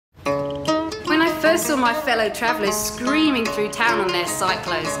saw my fellow travellers screaming through town on their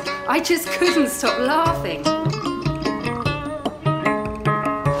cyclos, I just couldn't stop laughing.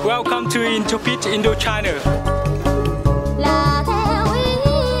 Welcome to Intrepid, Indochina.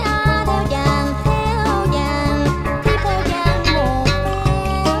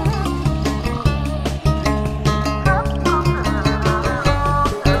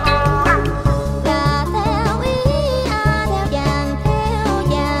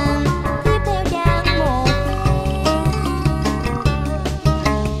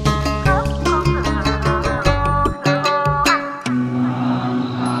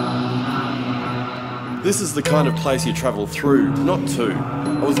 This is the kind of place you travel through, not to.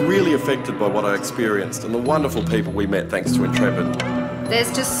 I was really affected by what I experienced and the wonderful people we met thanks to Intrepid.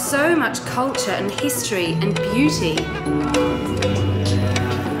 There's just so much culture and history and beauty.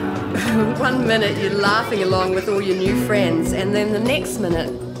 One minute you're laughing along with all your new friends, and then the next minute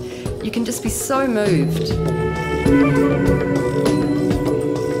you can just be so moved.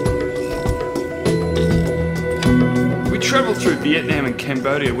 We travelled through Vietnam and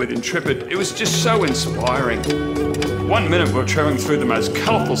Cambodia with Intrepid. It was just so inspiring. One minute we're travelling through the most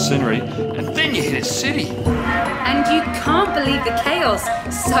colourful scenery, and then you hit a city. And you can't believe the chaos.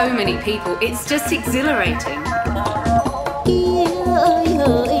 So many people. It's just exhilarating.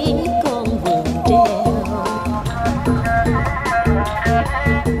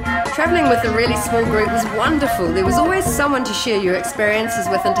 Travelling with a really small group was wonderful. There was always someone to share your experiences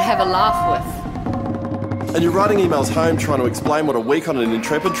with and to have a laugh with. And you're writing emails home trying to explain what a week on an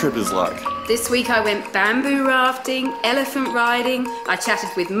Intrepid trip is like. This week I went bamboo rafting, elephant riding, I chatted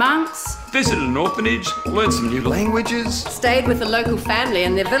with monks, Visited an orphanage, learned some new languages. Stayed with a local family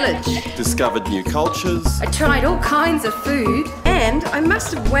in their village. Discovered new cultures. I tried all kinds of food, and I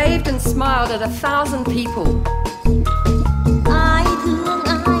must have waved and smiled at 1,000 people.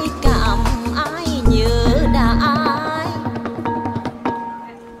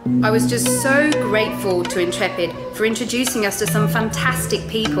 I was just so grateful to Intrepid for introducing us to some fantastic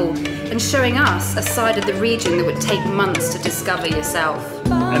people and showing us a side of the region that would take months to discover yourself.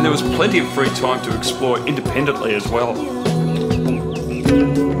 And there was plenty of free time to explore independently as well.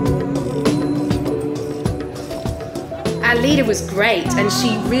 Our leader was great and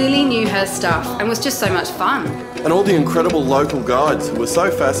she really knew her stuff and was just so much fun. And all the incredible local guides who were so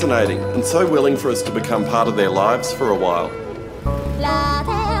fascinating and so willing for us to become part of their lives for a while.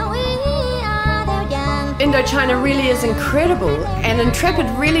 Indochina really is incredible, and Intrepid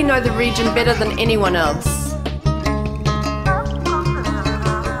really know the region better than anyone else.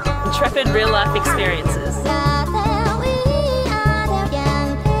 Intrepid real-life experiences.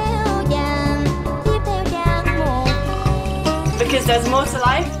 Because there's more to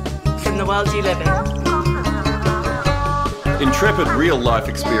life from the world you live in. Intrepid real-life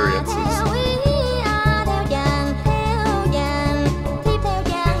experiences.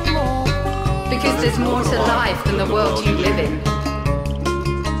 Because there's more to life than the world you live in.